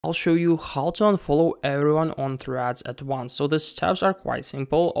I'll show you how to unfollow everyone on Threads at once. So the steps are quite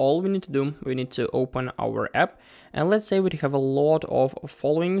simple. All we need to do, we need to open our app, and let's say we have a lot of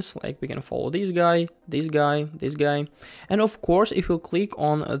followings, like we can follow this guy, this guy, this guy. And of course, if we'll click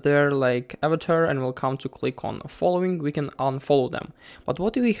on their avatar and we'll come to click on following, we can unfollow them. But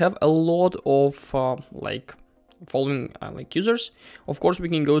what do we have? A lot of following users. Of course, we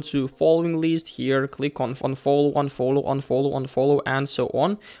can go to following list here, click on unfollow, unfollow, unfollow, unfollow, and so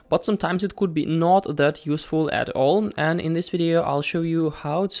on. But sometimes it could be not that useful at all. And in this video, I'll show you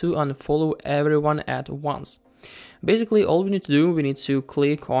how to unfollow everyone at once. Basically, all we need to do, we need to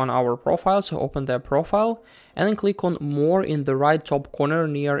click on our profile, so open their profile, and then click on more in the right top corner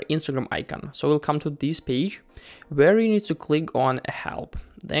near Instagram icon. So we'll come to this page where you need to click on help.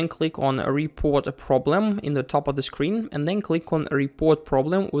 Then click on report a problem in the top of the screen, and then click on report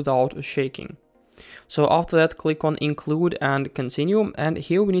problem without shaking. So after that, click on include and continue. And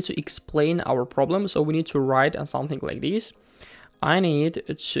here we need to explain our problem. So we need to write something like this. I need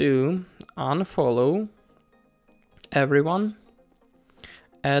to unfollow everyone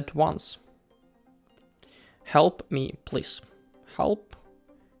at once. Help me, please. Help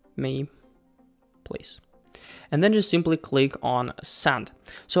me, please. And then just simply click on send.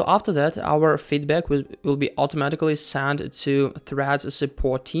 So after that, our feedback will be automatically sent to Threads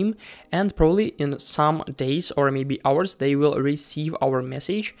support team, and probably in some days or maybe hours, they will receive our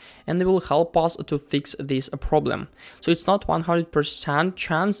message and they will help us to fix this problem. So it's not 100%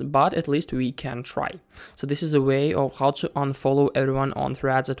 chance, but at least we can try. So this is a way of how to unfollow everyone on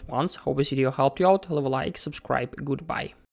Threads at once. Hope this video helped you out. Leave a like, subscribe, goodbye.